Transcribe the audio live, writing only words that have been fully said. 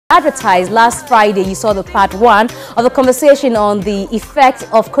advertised last Friday, you saw the part one of the conversation on the effect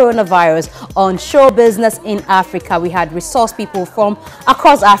of coronavirus on show business in Africa. We had resource people from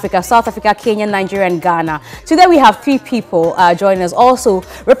across Africa, South Africa, Kenya, Nigeria, and Ghana. Today we have three people joining us, also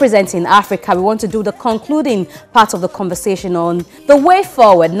representing Africa. We want to do the concluding part of the conversation on the way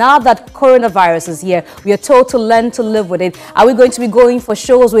forward. Now that coronavirus is here, we are told to learn to live with it. Are we going to be going for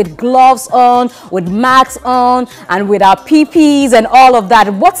shows with gloves on, with masks on, and with our PPs and all of that?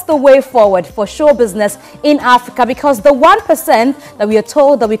 What's the way forward for show business in Africa? Because the 1% that we are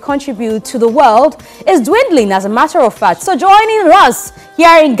told that we contribute to the world is dwindling, as a matter of fact. So joining us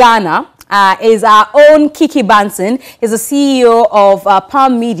here in Ghana is our own Kiki Banton. He's the CEO of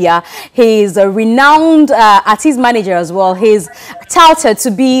Palm Media. He's a renowned artist manager as well. He's touted to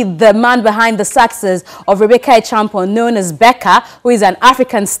be the man behind the success of Rebecca Echampong, known as Becca, who is an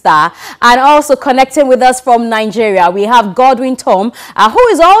African star. And also connecting with us from Nigeria, we have Godwin Tom, who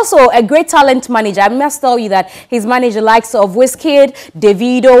is also a great talent manager. I must tell you that he's managed the likes of Wizkid,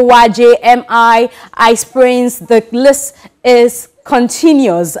 Davido, Waje, M.I, Ice Prince. The list is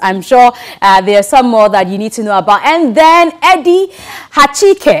continuous. I'm sure there are some more that you need to know about. And then Eddie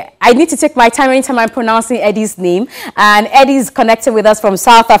Hachike. I need to take my time anytime I'm pronouncing Eddie's name. And Eddie's connected with us from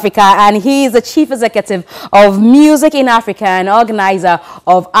South Africa, and he is the chief executive of Music in Africa and organizer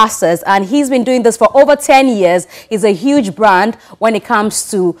of ASAS. And he's been doing this for over 10 years. He's a huge brand when it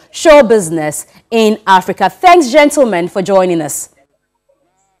comes to show business in Africa. Thanks, gentlemen, for joining us.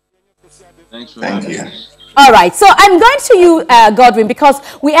 Thanks for having us. All right, so I'm going to you, Godwin, because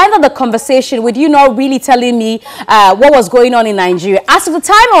we ended the conversation with you not really telling me what was going on in Nigeria. As of the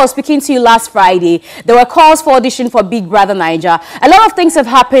time I was speaking to you last Friday, there were calls for audition for Big Brother Niger. A lot of things have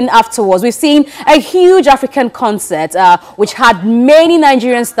happened afterwards. We've seen a huge African concert, which had many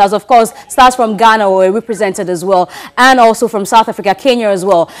Nigerian stars. Of course, stars from Ghana were represented as well, and also from South Africa, Kenya as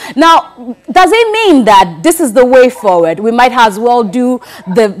well. Now, does it mean that this is the way forward? We might as well do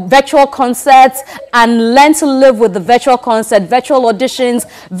the virtual concerts and learn to live with the virtual concert, virtual auditions,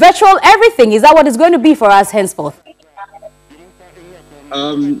 virtual everything. Is that what it's going to be for us henceforth?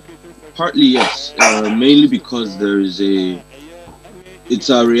 Partly yes, mainly because it's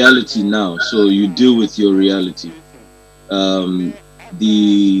our reality now, so you deal with your reality. I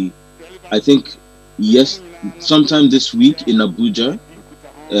think yes, sometime this week in Abuja,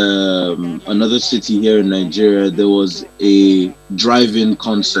 another city here in Nigeria, there was a drive-in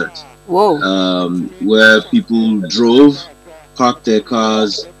concert. Whoa. Where people drove, parked their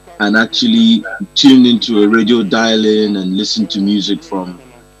cars, and actually tuned into a radio dial-in and listened to music from,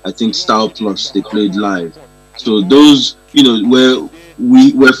 I think, Style Plus. They played live. So those, where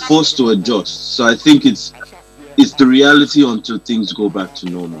we were forced to adjust. So I think it's the reality until things go back to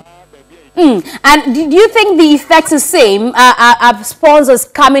normal. And do you think the effects are the same? Are sponsors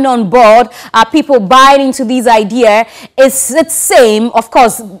coming on board? Are people buying into these ideas? Is it same? Of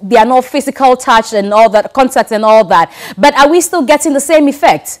course, there are no physical touch and all that, contact and all that. But are we still getting the same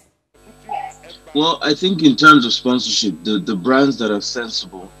effect? Well, I think in terms of sponsorship, the brands that are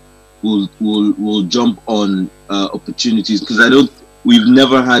sensible will jump on opportunities, because we've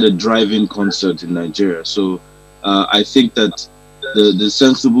never had a drive-in concert in Nigeria. So I think that the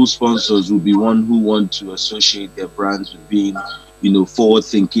sensible sponsors will be one who want to associate their brands with being, forward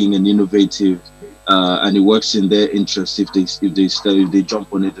thinking and innovative, and it works in their interest if they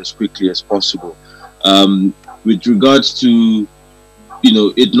jump on it as quickly as possible. With regards to,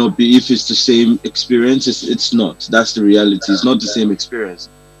 it not be, if it's the same experience, it's not. That's the reality. It's not the same experience,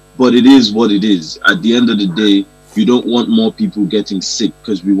 but it is what it is. At the end of the day, you don't want more people getting sick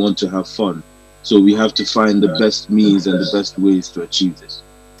because we want to have fun. So we have to find the best means and the best ways to achieve this.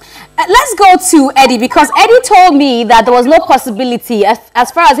 Let's go to Eddie, because Eddie told me that there was no possibility,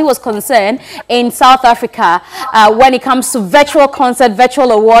 as far as he was concerned, in South Africa when it comes to virtual concert,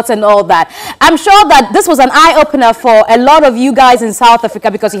 virtual awards and all that. I'm sure that this was an eye-opener for a lot of you guys in South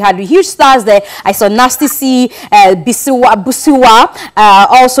Africa, because you had huge stars there. I saw Nasty C, Busiwa.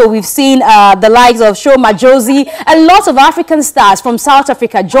 Also, we've seen the likes of Sho Majozi. A lot of African stars from South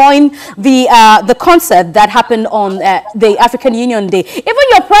Africa joined the concert that happened on the African Union Day. Even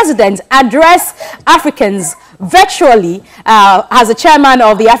your president address Africans virtually as a chairman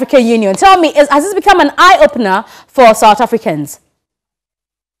of the African Union. Tell me, has this become an eye-opener for South Africans?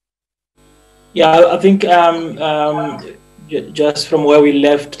 Yeah, I think just from where we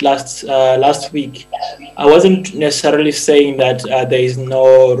left last week, I wasn't necessarily saying that there is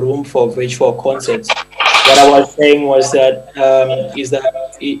no room for virtual concerts. What I was saying was that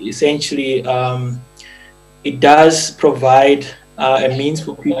essentially it does provide a means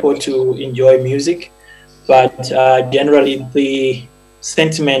for people to enjoy music, but generally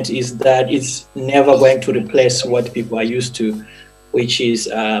sentiment is that it's never going to replace what people are used to, which is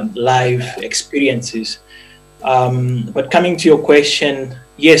live experiences. But coming to your question,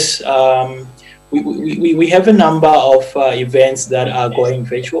 yes, we have a number of events that are going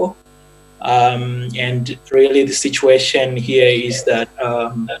virtual. And really the situation here is that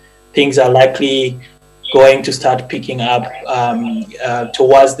things are likely going to start picking up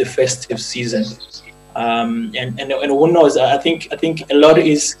towards the festive season. And who knows, I think a lot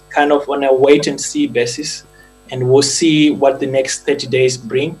is kind of on a wait and see basis, and we'll see what the next 30 days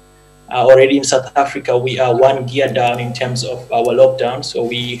bring. Already in South Africa, we are one gear down in terms of our lockdown, so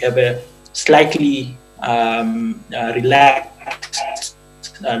we have a slightly relaxed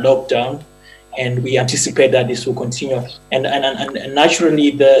lockdown, and we anticipate that this will continue. And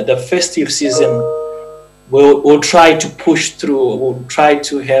naturally, the festive season will try to push through. We'll try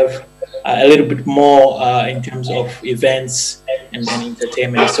to have a little bit more in terms of events and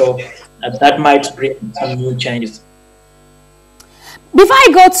entertainment. So that might bring some new changes. Before I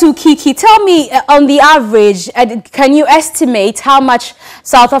go to Kiki, tell me, on the average, can you estimate how much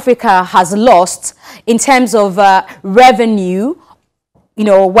South Africa has lost in terms of revenue, you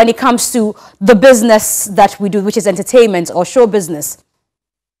know, when it comes to the business that we do, which is entertainment or show business?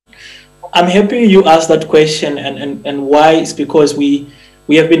 I'm happy you asked that question, and why is because we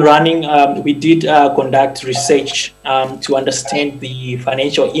have been running, we did conduct research to understand the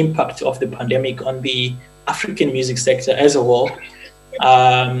financial impact of the pandemic on the African music sector as a whole.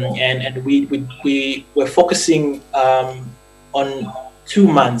 And we were focusing on 2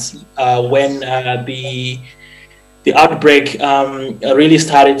 months when the outbreak really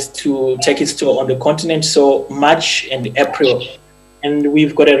started to take its toll on the continent, so March and April. And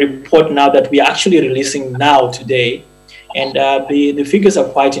we've got a report now that we are actually releasing now today, and the figures are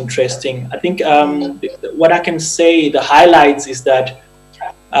quite interesting. I think what I can say, the highlights is that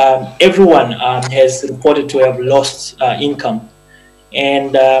everyone has reported to have lost income.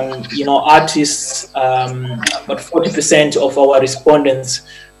 And, you know, artists, about 40% of our respondents,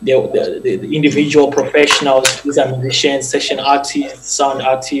 the individual professionals, these are musicians, session artists, sound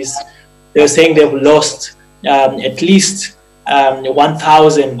artists, they're saying they've lost at least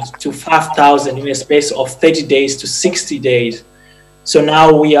 1,000 to 5,000 in a space of 30 days to 60 days. So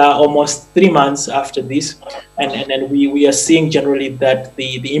now we are almost 3 months after this, and we are seeing generally that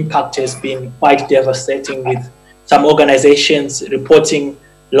the impact has been quite devastating, with some organizations reporting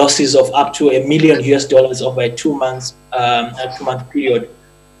losses of up to $1 million over a 2 month period.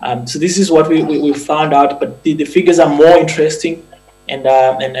 So this is what we found out, but the figures are more interesting, and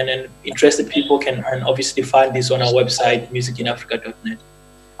interested people can obviously find this on our website, musicinafrica.net.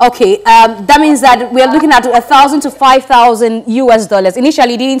 Okay, that means that we're looking at 1,000 to 5,000 US dollars.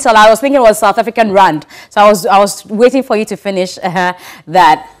 Initially, didn't tell. I was thinking it was South African rand, so I was waiting for you to finish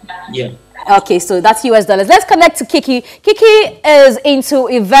that. Yeah. Okay, so that's US dollars. Let's connect to Kiki. Kiki is into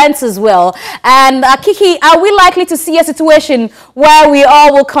events as well. And Kiki, are we likely to see a situation where we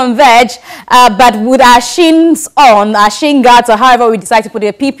all will converge, but with our shins on, our shin guards, or however we decide to put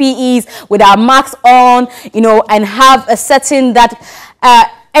it, PPEs, with our masks on, you know, and have a setting that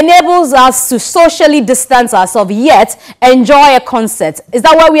enables us to socially distance ourselves, yet enjoy a concert? Is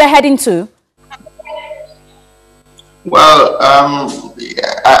that where we are heading to? Well,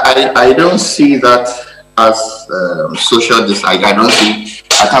 I don't see that as social distance. I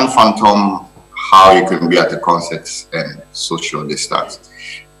can't fathom how you can be at a concert and social distance.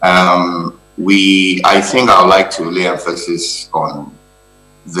 I think I would like to lay emphasis on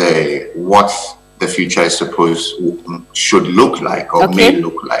what the future is should look like, or may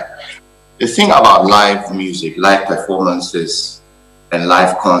look like. The thing about live music, live performances, and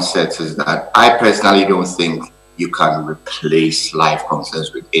live concerts is that I personally don't think you can replace live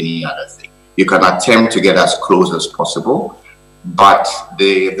concerts with any other thing. You can attempt to get as close as possible, but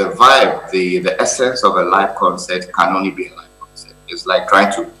the vibe, the essence of a live concert can only be a live concert. It's like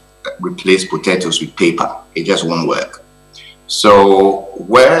trying to replace potatoes with paper. It just won't work. So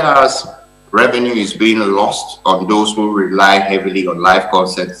whereas revenue is being lost on those who rely heavily on live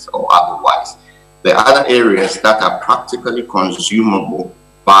concerts or otherwise, the other areas that are practically consumable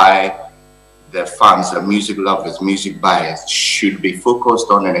by the fans, the music lovers, music buyers, should be focused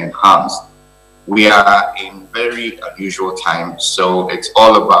on and enhanced. We are in very unusual times, so it's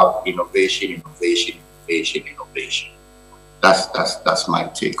all about innovation. That's my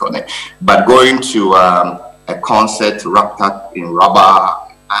take on it. But going to a concert wrapped up in rubber,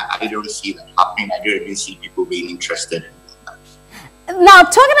 I don't see that happening. I don't even see people being interested in that. Now,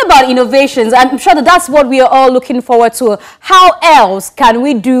 talking about innovations, I'm sure that that's what we are all looking forward to. How else can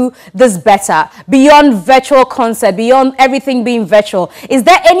we do this better beyond virtual concert, beyond everything being virtual? Is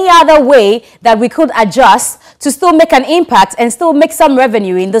there any other way that we could adjust to still make an impact and still make some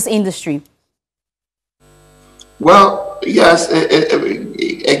revenue in this industry? Well, yes.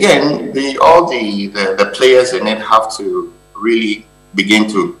 Again, all the players in it have to really begin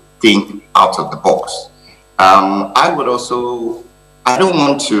to think out of the box. I don't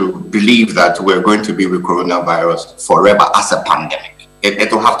want to believe that we're going to be with coronavirus forever as a pandemic.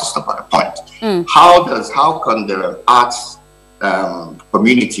 It will have to stop at a point. How can the arts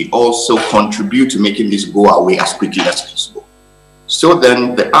community also contribute to making this go away as quickly as possible? So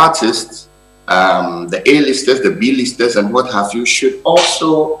then the artists, the A-listers, the B-listers, and what have you, should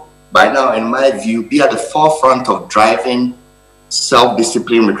also, by now, in my view, be at the forefront of driving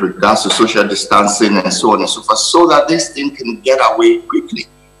self-discipline with regards to social distancing and so on and so forth, so that this thing can get away quickly.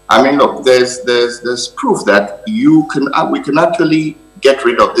 I mean, look, there's proof that we can actually get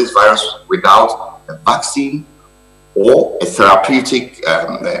rid of this virus without a vaccine or a therapeutic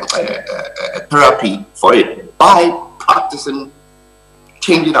therapy for it, by practicing,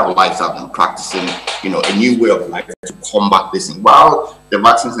 changing our lives out and practicing, a new way of life to combat this thing. While the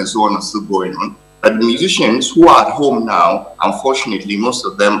vaccines and so on are still going on, but the musicians who are at home now, unfortunately, most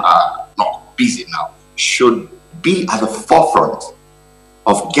of them are not busy now, should be at the forefront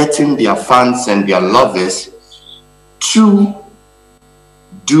of getting their fans and their lovers to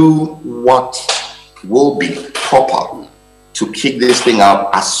do what will be proper to kick this thing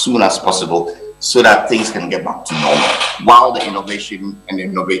out as soon as possible, so that things can get back to normal while the innovation and the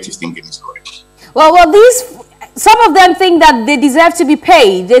innovative thinking is going. Well, some of them think that they deserve to be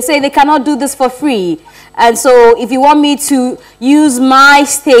paid. They say they cannot do this for free. And so if you want me to use my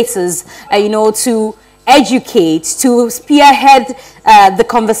status, to educate, to spearhead the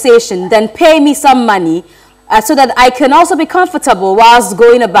conversation, then pay me some money so that I can also be comfortable whilst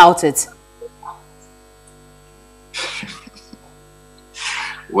going about it.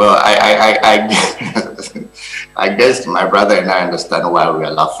 Well, I guess my brother and I understand why we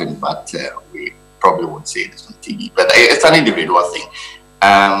are laughing, but we probably won't say this on TV. But it's an individual thing.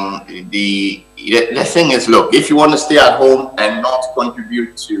 The thing is, look, if you want to stay at home and not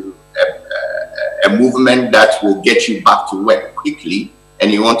contribute to a movement that will get you back to work quickly,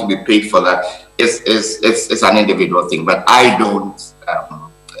 and you want to be paid for that, it's an individual thing. But I don't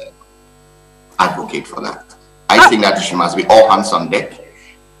advocate for that. I think that she must be all hands on deck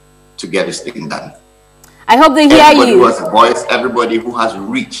to get this thing done. I hope they hear everybody you. Who has a voice, everybody who has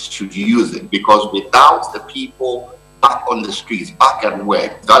reach should use it, because without the people back on the streets, back at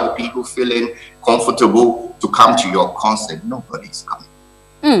work, without the people feeling comfortable to come to your concert, nobody's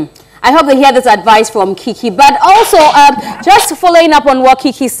coming. I hope they hear this advice from Kiki. But also, just following up on what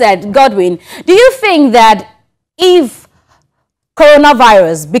Kiki said, Godwin, do you think that if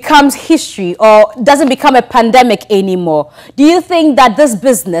coronavirus becomes history or doesn't become a pandemic anymore, do you think that this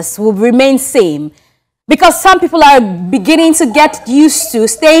business will remain same? Because some people are beginning to get used to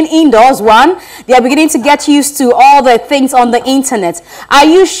staying indoors, one. They are beginning to get used to all the things on the internet. Are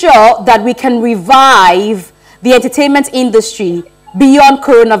you sure that we can revive the entertainment industry beyond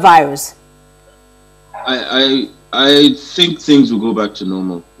coronavirus? I think things will go back to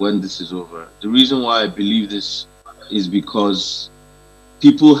normal when this is over. The reason why I believe this is because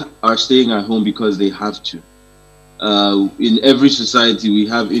people are staying at home because they have to. In every society, we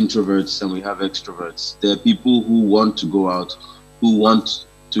have introverts and we have extroverts. There are people who want to go out, who want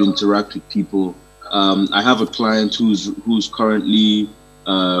to interact with people. I have a client who's currently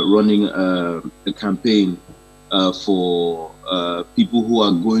running a campaign for people who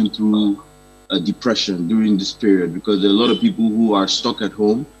are going through depression during this period, because there are a lot of people who are stuck at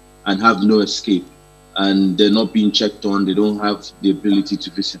home and have no escape, and they're not being checked on. They don't have the ability to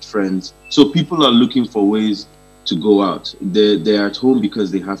visit friends. So people are looking for ways to go out. They're at home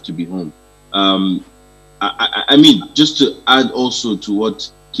because they have to be home. I mean, just to add also to what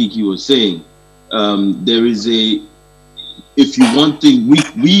Kiki was saying, there is if you want thing,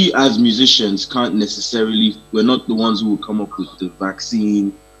 we as musicians can't necessarily, we're not the ones who will come up with the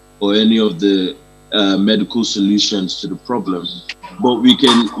vaccine or any of the medical solutions to the problem, but we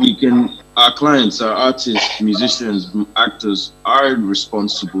can, our clients, our artists, musicians, actors are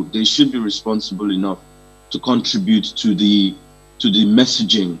responsible. They should be responsible enough to contribute to the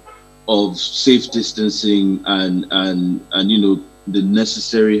messaging of safe distancing and the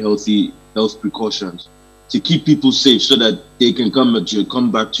necessary health precautions to keep people safe, so that they can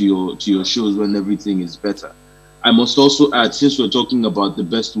come back to your shows when everything is better. I must also add, since we're talking about the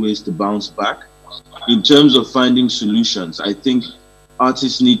best ways to bounce back, in terms of finding solutions, I think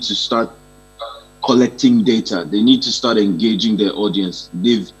artists need to start collecting data. They need to start engaging their audience.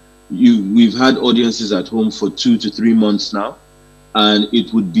 We've had audiences at home for 2 to 3 months now, and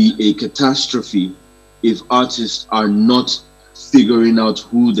it would be a catastrophe if artists are not figuring out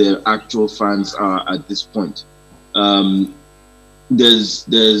who their actual fans are at this point. There's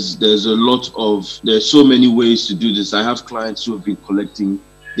so many ways to do this. I have clients who have been collecting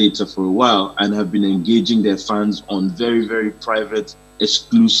data for a while and have been engaging their fans on very, very private,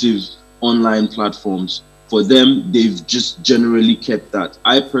 exclusive online platforms. For them, they've just generally kept that.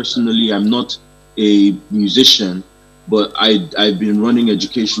 I personally am not a musician, but I've been running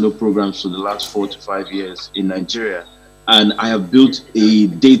educational programs for the last 4 to 5 years in Nigeria. And I have built a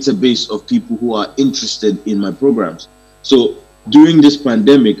database of people who are interested in my programs. So during this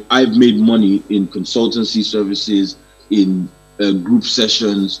pandemic, I've made money in consultancy services, in group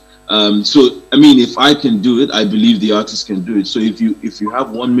sessions. So, I mean, if I can do it, I believe the artist can do it. So if you have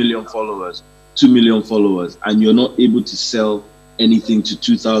 1 million followers, 2 million followers, and you're not able to sell anything to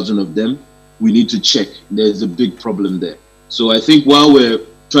 2,000 of them, we need to check. There's a big problem there. So I think while we're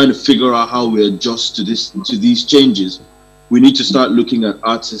trying to figure out how we adjust to these changes, we need to start looking at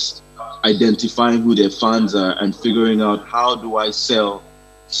artists, identifying who their fans are, and figuring out, how do I sell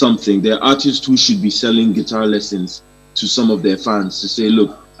something? There are artists who should be selling guitar lessons to some of their fans to say,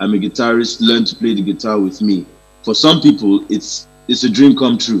 look, I'm a guitarist, learn to play the guitar with me. For some people, it's a dream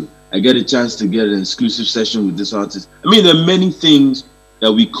come true. I get a chance to get an exclusive session with this artist. I mean, there are many things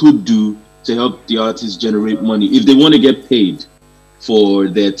that we could do to help the artists generate money. If they want to get paid for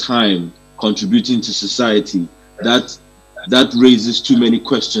their time contributing to society, that raises too many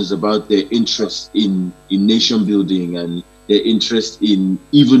questions about their interest in nation building and their interest in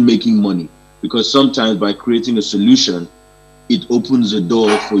even making money. Because sometimes by creating a solution, it opens a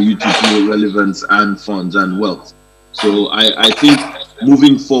door for you to build relevance and funds and wealth. So I think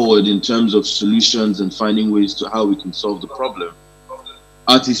moving forward in terms of solutions and finding ways to how we can solve the problem,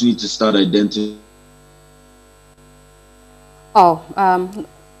 artists need to start identifying.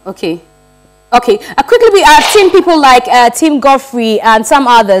 Okay. Quickly, we have seen people like Tim Godfrey and some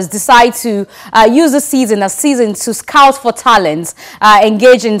others decide to use the season as season to scout for talents,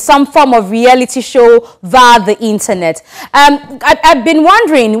 engage in some form of reality show via the internet. I've been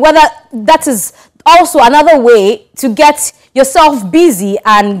wondering whether that is also another way to get yourself busy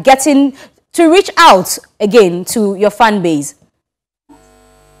and to reach out again to your fan base.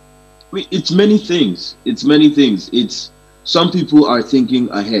 It's many things. Some people are thinking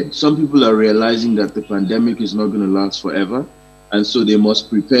ahead. Some people are realizing that the pandemic is not going to last forever, and so they must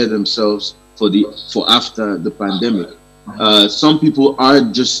prepare themselves for after the pandemic. Some people are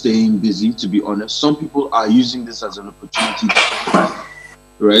just staying busy, to be honest. Some people are using this as an opportunity to plan,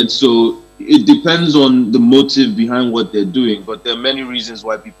 right? So it depends on the motive behind what they're doing, but there are many reasons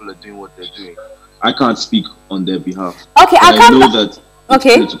why people are doing what they're doing. I can't speak on their behalf. Okay, I know that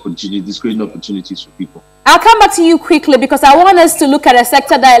it's creating opportunities for people. I'll come back to you quickly because I want us to look at a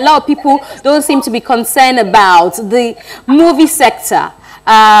sector that a lot of people don't seem to be concerned about, the movie sector.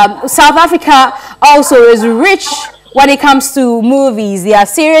 South Africa also is rich when it comes to movies. There are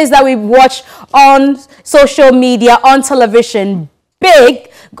series that we watch on social media, on television, big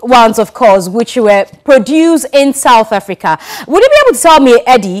ones, of course, which were produced in South Africa. Would you be able to tell me,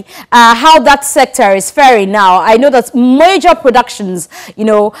 Eddie, how that sector is faring now? I know that major productions,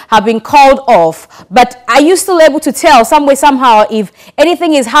 have been called off, but are you still able to tell some way, somehow, if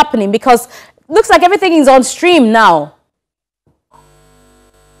anything is happening? Because it looks like everything is on stream now.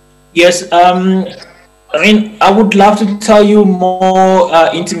 Yes, I mean, I would love to tell you more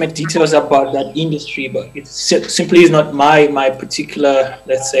intimate details about that industry, but it simply is not my particular,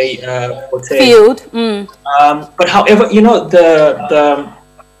 let's say, field. But however,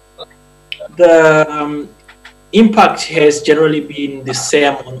 the impact has generally been the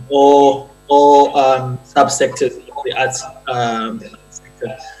same on all subsectors in the arts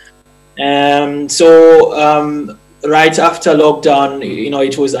sector. Right after lockdown,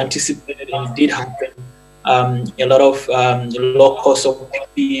 it was anticipated and it did happen. A lot of low cost of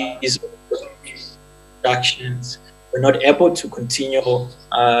movies, productions were not able to continue,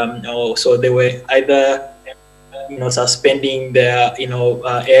 so they were either suspending their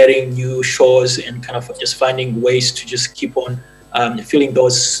airing new shows and kind of just finding ways to just keep on filling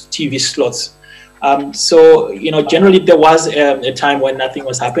those TV slots. So generally there was a time when nothing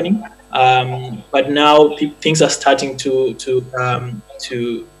was happening, but now things are starting to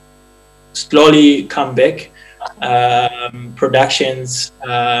slowly come back. Productions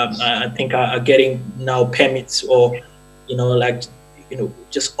I think are getting now permits, or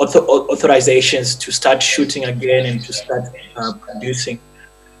just authorizations to start shooting again and to start producing.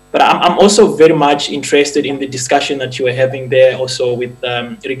 But I'm also very much interested in the discussion that you were having there also with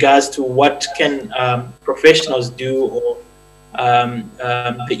regards to what can professionals do, or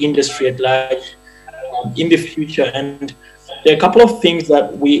the industry at large in the future. And there are a couple of things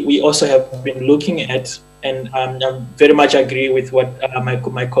that we also have been looking at, and I very much agree with what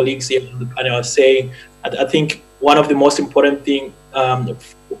my colleagues here on the panel are saying. I think one of the most important things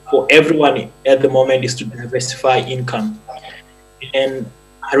for everyone at the moment is to diversify income. And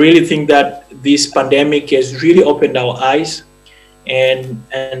I really think that this pandemic has really opened our eyes, and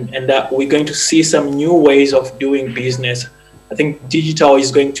that we're going to see some new ways of doing business. I think digital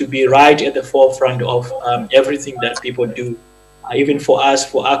is going to be right at the forefront of everything that people do. Even for us,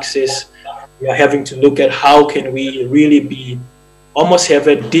 for Access, we are having to look at how can we really almost have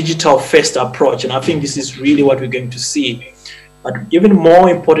a digital first approach. And I think this is really what we're going to see. But even more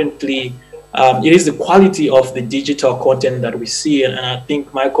importantly, it is the quality of the digital content that we see. And I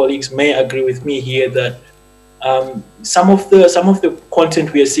think my colleagues may agree with me here that some of the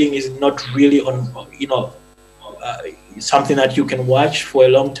content we are seeing is not really on, something that you can watch for a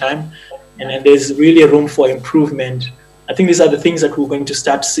long time. And there's really room for improvement. I think these are the things that we're going to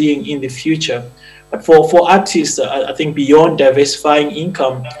start seeing in the future. But for artists, I think beyond diversifying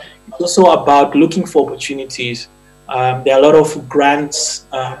income, it's also about looking for opportunities. There are a lot of grants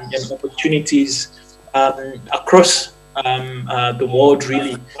and opportunities across the world,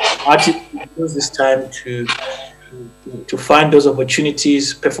 really. Artists use this time to find those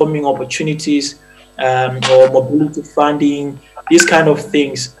opportunities, performing opportunities, or mobility funding, these kind of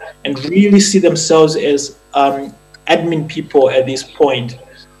things, and really see themselves as admin people at this point.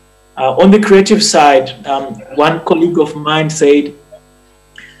 On the creative side, one colleague of mine said,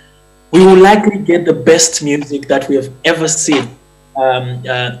 we will likely get the best music that we have ever seen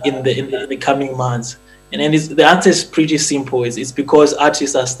in the coming months. And then the answer is pretty simple. It's because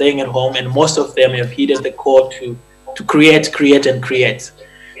artists are staying at home, and most of them have heeded the call to create.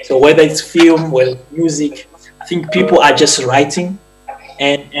 So whether it's film, whether it's music, I think people are just writing,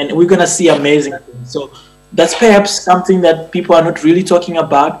 and we're going to see amazing things. So that's perhaps something that people are not really talking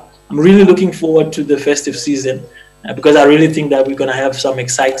about. I'm really looking forward to the festive season because I really think that we're going to have some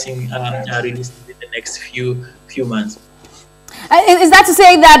exciting releases in the next few months. Is that to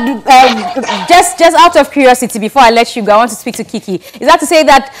say that, just out of curiosity, before I let you go, I want to speak to Kiki. Is that to say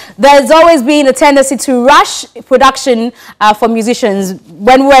that there's always been a tendency to rush production for musicians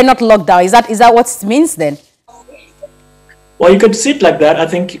when we're not locked down? Is that what it means then? Well, you could see it like that. I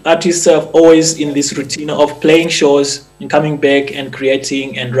think artists are always in this routine of playing shows and coming back and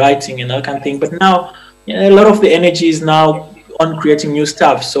creating and writing and that kind of thing. But now, a lot of the energy is now on creating new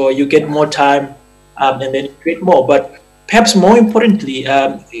stuff. So you get more time and then you create more. But perhaps more importantly,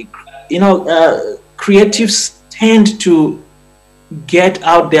 creatives tend to get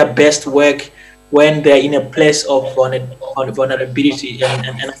out their best work when they're in a place of vulnerability.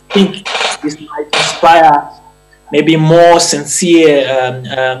 And I think this might inspire maybe more sincere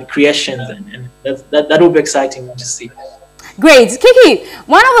creations, and that will be exciting to see. Great. Kiki,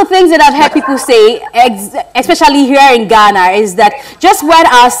 one of the things that I've heard people say, especially here in Ghana, is that just when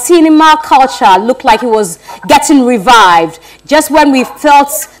our cinema culture looked like it was getting revived, just when we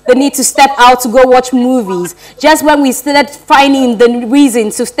felt the need to step out to go watch movies, just when we started finding the reason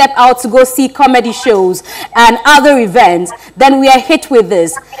to step out to go see comedy shows and other events, then we are hit with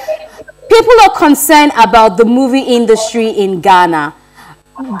this. People are concerned about the movie industry in Ghana.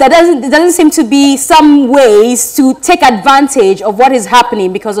 There doesn't seem to be some ways to take advantage of what is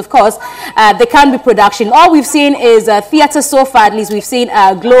happening because, of course, there can't be production. All we've seen is theatre so far. At least we've seen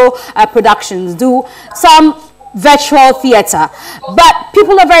Glow Productions do some virtual theatre. But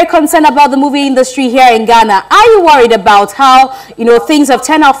people are very concerned about the movie industry here in Ghana. Are you worried about how things have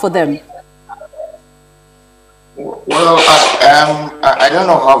turned out for them? Well, I don't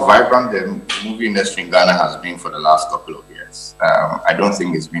know how vibrant the movie industry in Ghana has been for the last couple of years. I don't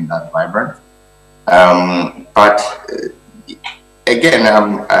think it's been that vibrant. But again,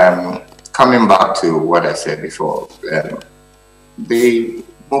 coming back to what I said before, the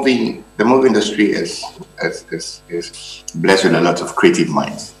movie industry is blessed with a lot of creative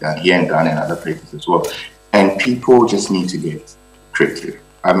minds here in Ghana and other places as well. And people just need to get creative.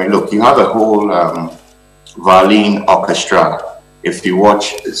 I mean, look, you have a whole violin orchestra. If you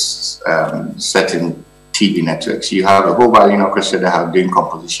watch certain TV networks, you have a whole violin orchestra that have doing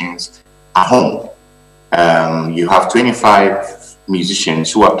compositions at home. You have 25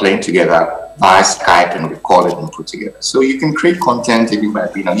 musicians who are playing together via Skype and record it and put together. So you can create content even by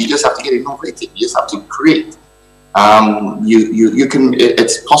you just have to get innovative. You just have to create. You can.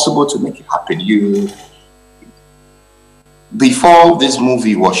 It's possible to make it happen. Before this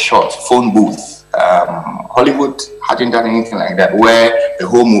movie was shot, Phone Booth, Hollywood hadn't done anything like that, where the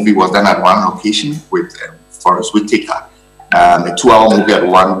whole movie was done at one location with Forest Whitaker, a 2-hour movie at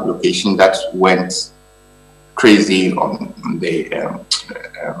one location that went crazy on the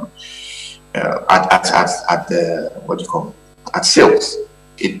at the what do you call it? At sales.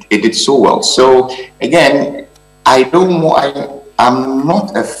 It did so well. So again, I'm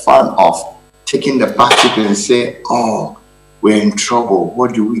not a fan of taking the back seat and say, oh, we're in trouble.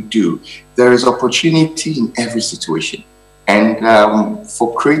 What do we do? There is opportunity in every situation. And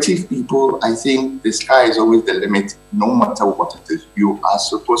for creative people, I think the sky is always the limit, no matter what it is. You are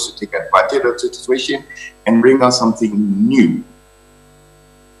supposed to take advantage of the situation and bring out something new.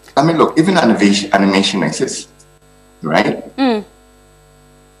 I mean, look, even animation exists, right? Mm.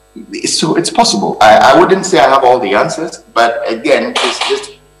 So it's possible. I wouldn't say I have all the answers, but again,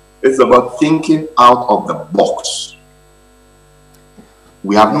 it's about thinking out of the box.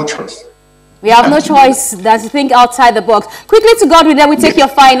 We have no choice. We have no choice than to think outside the box. Quickly to Godwin, then we take your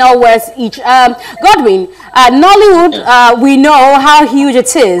final words each. Godwin, Nollywood, we know how huge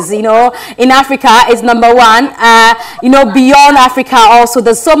it is, you know, in Africa it's #1. You know, beyond Africa also,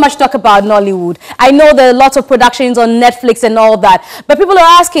 there's so much talk about Nollywood. I know there are lots of productions on Netflix and all that, but people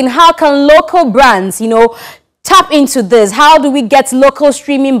are asking, how can local brands, you know, tap into this? How do we get local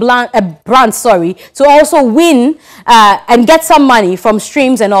streaming brands, to also win and get some money from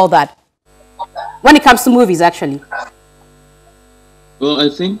streams and all that? When it comes to movies, actually. Well, I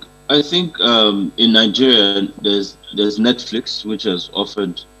think in Nigeria there's Netflix, which has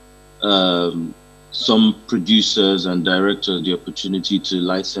offered some producers and directors the opportunity to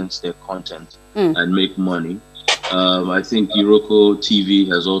license their content and make money. I think Iroko TV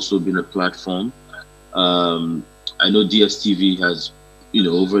has also been a platform. I know DSTV has, you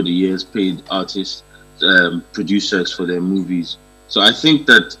know, over the years paid artists, producers for their movies. So I think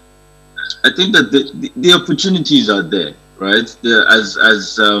that the opportunities are there, right? As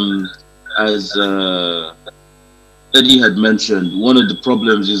Eddie had mentioned, one of the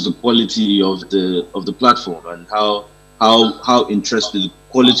problems is the quality of the platform and how interested, the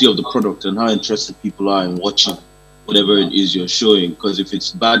quality of the product and how interested people are in watching whatever it is you're showing. Because if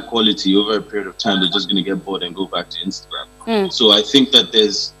it's bad quality over a period of time, they're just going to get bored and go back to Instagram. So I think that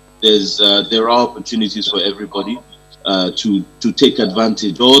there are opportunities for everybody to take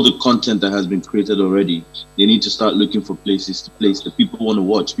advantage. All the content that has been created already, they need to start looking for places to place that people want to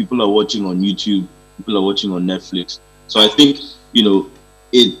watch. People are watching on YouTube, people are watching on Netflix. So I think, you know,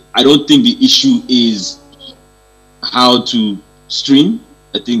 I don't think the issue is how to stream.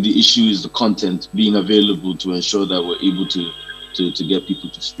 I think the issue is the content being available to ensure that we're able to get people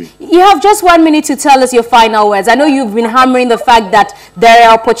to stream. You have just 1 minute to tell us your final words. I know you've been hammering the fact that there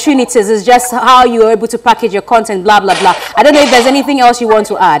are opportunities. It's just how you're able to package your content, blah, blah, blah. I don't know if there's anything else you want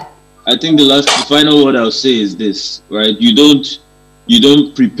to add. I think the final word I'll say is this, right? You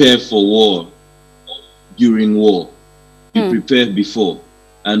don't prepare for war during war. You prepare before.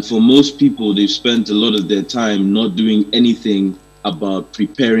 And for most people, they've spent a lot of their time not doing anything about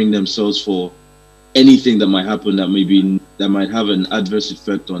preparing themselves for anything that might happen that might have an adverse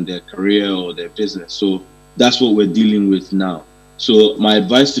effect on their career or their business. So that's what we're dealing with now. So my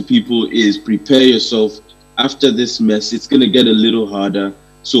advice to people is prepare yourself. After this mess, it's going to get a little harder.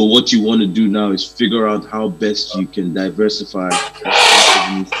 So what you want to do now is figure out how best you can diversify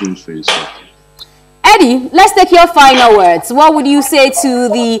new streams for yourself. Eddie, let's take your final words. What would you say to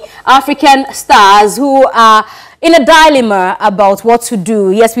the African stars who are in a dilemma about what to do?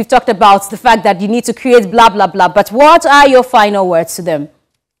 Yes, we've talked about the fact that you need to create blah, blah, blah, but what are your final words to them?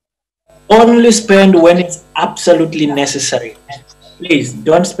 Only spend when it's absolutely necessary. Please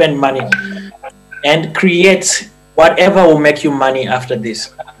don't spend money, and create whatever will make you money after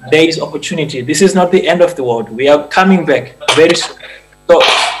this. There is opportunity. This is not the end of the world. We are coming back very soon. So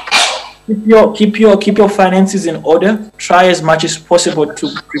keep your finances in order. Try as much as possible to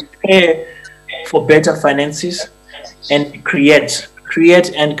prepare for better finances and create.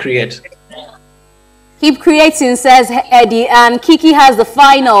 Keep creating, says Eddie, and Kiki has the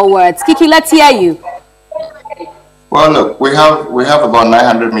final words. Kiki, let's hear you. Well, look, we have about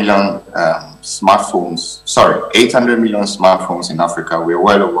 900 million smartphones. Sorry, 800 million smartphones in Africa. We're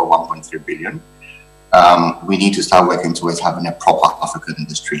well over 1.3 billion. We need to start working towards having a proper African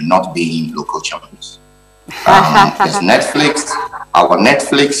industry, not being local champions. There's Netflix. Our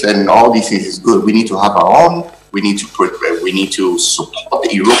Netflix and all these things is good. We need to have our own. We need to support the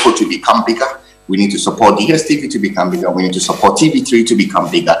Iroko to become bigger. We need to support DSTV to become bigger. We need to support TV3 to become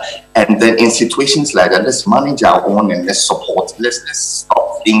bigger. And then in situations like that, let's manage our own and let's support. Let's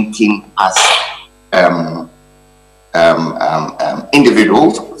stop thinking as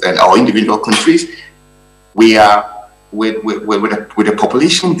individuals and our individual countries. We are with a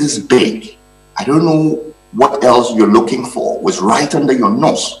population this big. I don't know what else you're looking for. Was right under your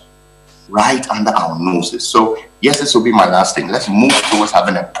nose, right under our noses. So yes, this will be my last thing. Let's move towards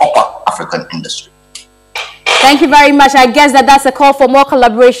having a proper African industry. Thank you very much. I guess that's a call for more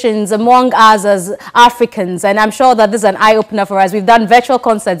collaborations among us as Africans, and I'm sure that this is an eye-opener for us. We've done virtual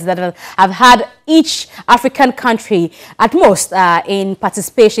concerts that have had each African country at most in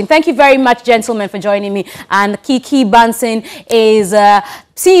participation. Thank you very much, gentlemen, for joining me. And Kiki Banson is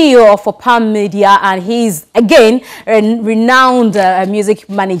CEO for Palm Media, and he's again a renowned music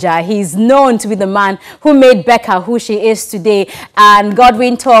manager. He's known to be the man who made Becca who she is today. And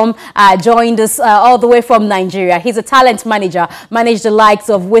Godwin Tom joined us all the way from Nigeria. He's a talent manager, managed the likes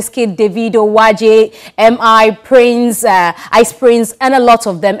of Wizkid, Davido, Waje, M.I, Prince, Ice Prince, and a lot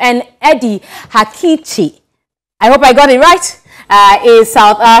of them. And Eddie Hakichi, I hope I got it right, is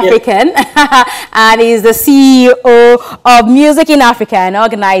South African, yes. And is the CEO of Music in Africa and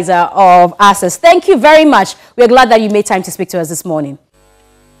organizer of Access. Thank you very much. We're glad that you made time to speak to us this morning.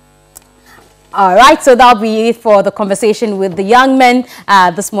 All right, so that'll be it for the conversation with the young men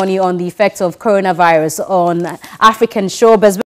this morning on the effects of coronavirus on African showbiz.